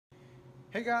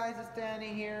Hey guys, it's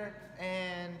Danny here,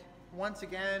 and once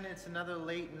again it's another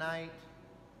late night,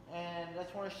 and I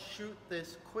just want to shoot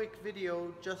this quick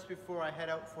video just before I head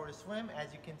out for a swim.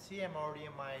 As you can see, I'm already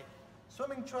in my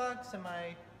swimming trunks and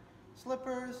my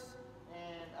slippers,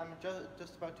 and I'm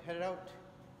just about to head out.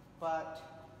 But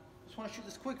I just want to shoot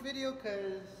this quick video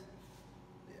because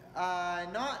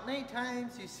not many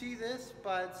times you see this,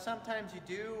 but sometimes you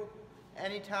do.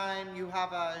 Anytime you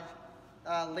have a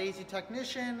lazy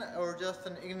technician or just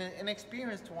an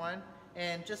inexperienced one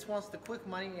and just wants the quick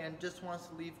money and just wants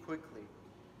to leave quickly.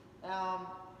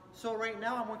 So right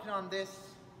now I'm working on this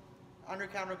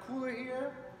under-counter cooler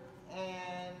here,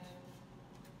 and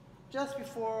just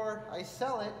before I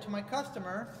sell it to my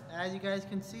customer, as you guys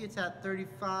can see, it's at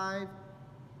 35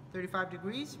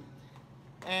 degrees,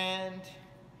 and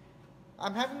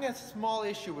I'm having a small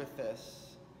issue with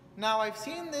this. Now, I've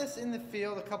seen this in the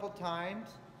field a couple times,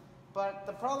 but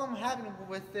the problem I'm having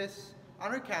with this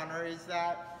under-counter is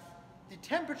that the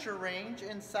temperature range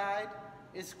inside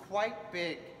is quite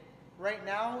big. Right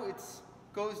now it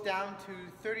goes down to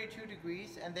 32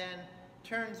 degrees and then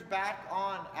turns back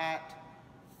on at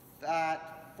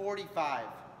 45,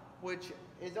 which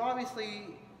is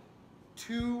obviously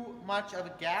too much of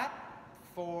a gap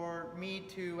for me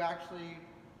to actually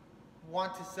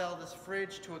want to sell this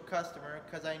fridge to a customer,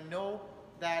 because I know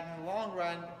that in the long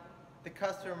run the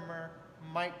customer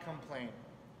might complain.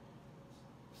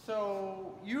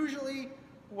 So usually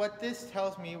what this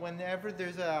tells me, whenever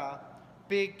there's a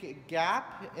big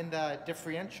gap in the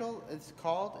differential, it's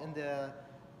called,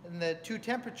 in the two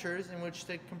temperatures in which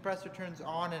the compressor turns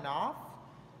on and off,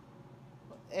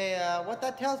 what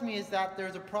that tells me is that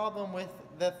there's a problem with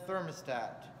the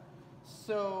thermostat.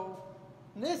 So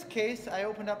in this case, I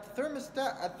opened up the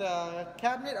thermostat at the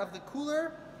cabinet of the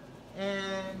cooler,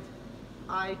 and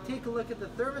I take a look at the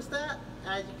thermostat.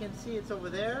 As you can see, it's over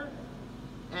there,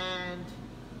 and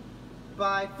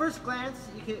by first glance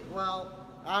you can, well,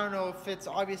 I don't know if it's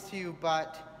obvious to you,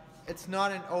 but it's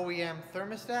not an OEM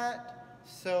thermostat.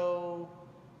 So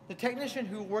the technician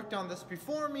who worked on this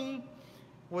before me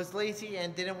was lazy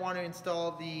and didn't want to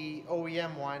install the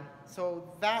OEM one. So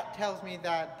that tells me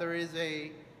that there is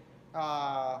a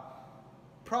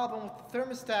problem with the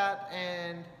thermostat,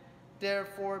 and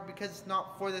therefore, because it's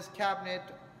not for this cabinet,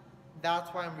 that's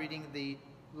why I'm reading the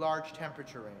large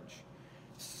temperature range.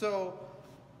 So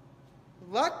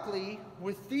luckily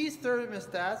with these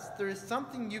thermostats, there is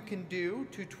something you can do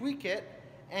to tweak it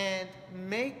and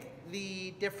make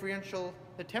the differential,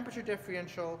 the temperature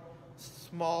differential,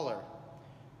 smaller.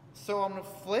 So I'm going to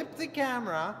flip the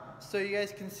camera so you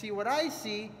guys can see what I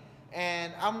see,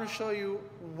 and I'm going to show you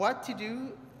what to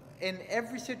do in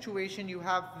every situation you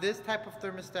have this type of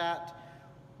thermostat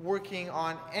working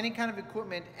on any kind of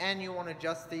equipment and you want to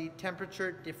adjust the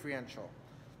temperature differential.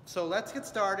 So let's get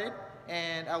started,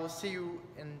 and I will see you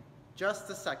in just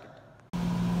a second.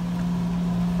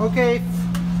 Okay,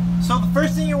 so the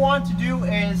first thing you want to do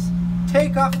is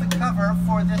take off the cover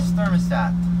for this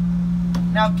thermostat.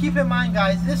 Now keep in mind,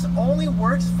 guys, this only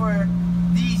works for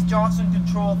these Johnson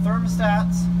Control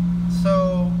thermostats.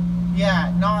 So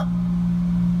yeah, not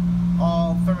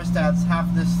all thermostats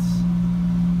have this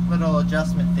little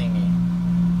adjustment thingy.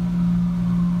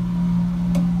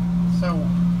 So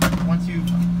once you've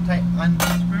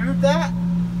unscrewed that,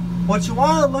 what you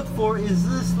want to look for is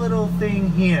this little thing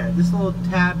here, this little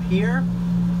tab here,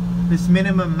 this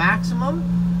minimum maximum.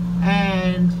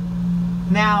 And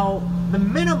now the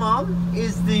minimum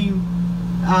is the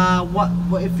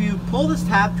if you pull this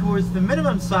tab towards the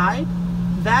minimum side,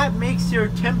 that makes your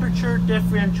temperature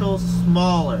differential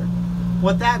smaller.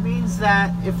 What that means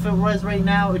that if it was right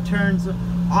now, it turns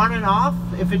on and off.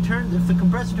 If the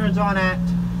compressor turns on at,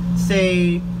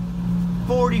 say,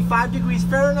 45 degrees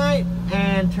Fahrenheit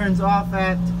and turns off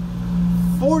at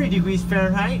 40 degrees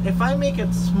Fahrenheit, if I make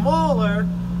it smaller,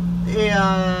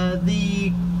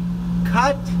 the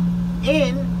cut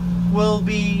in will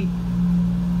be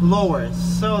lower.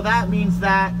 So that means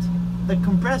that the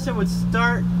compressor would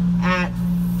start at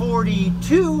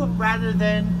 42 rather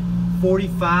than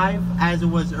 45 as it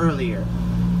was earlier.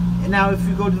 And now if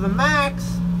you go to the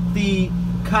max, the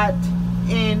cut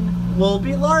in will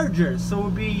be larger, so it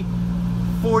will be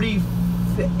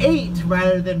 48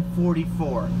 rather than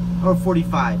 44 or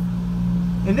 45.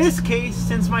 In this case,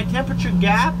 since my temperature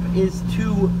gap is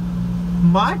too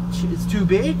much, it's too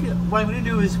big, what I'm going to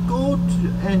do is go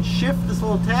and shift this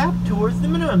little tab towards the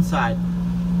minimum side.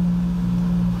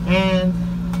 And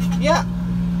yeah,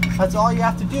 that's all you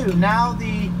have to do. Now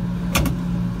the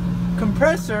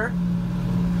compressor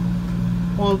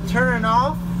will turn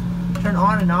on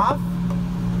and off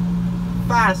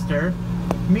faster,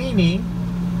 meaning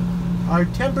our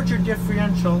temperature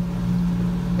differential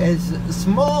is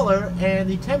smaller, and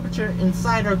the temperature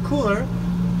inside our cooler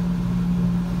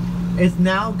is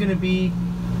now going to be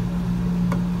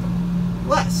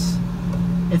less.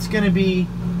 It's going to be,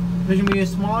 there's going to be a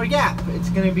smaller gap. It's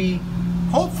going to be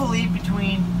hopefully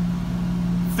between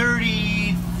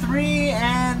 33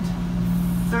 and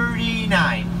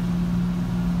 39.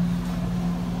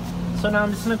 So now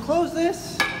I'm just going to close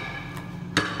this,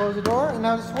 close the door, and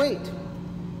now just wait.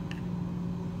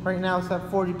 Right now it's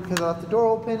at 40 because I left the door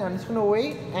open. I'm just going to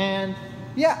wait, and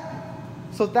yeah.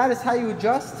 So that is how you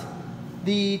adjust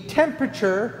the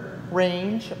temperature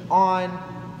range on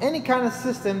any kind of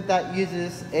system that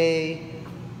uses a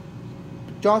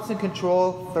Johnson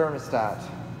control thermostat.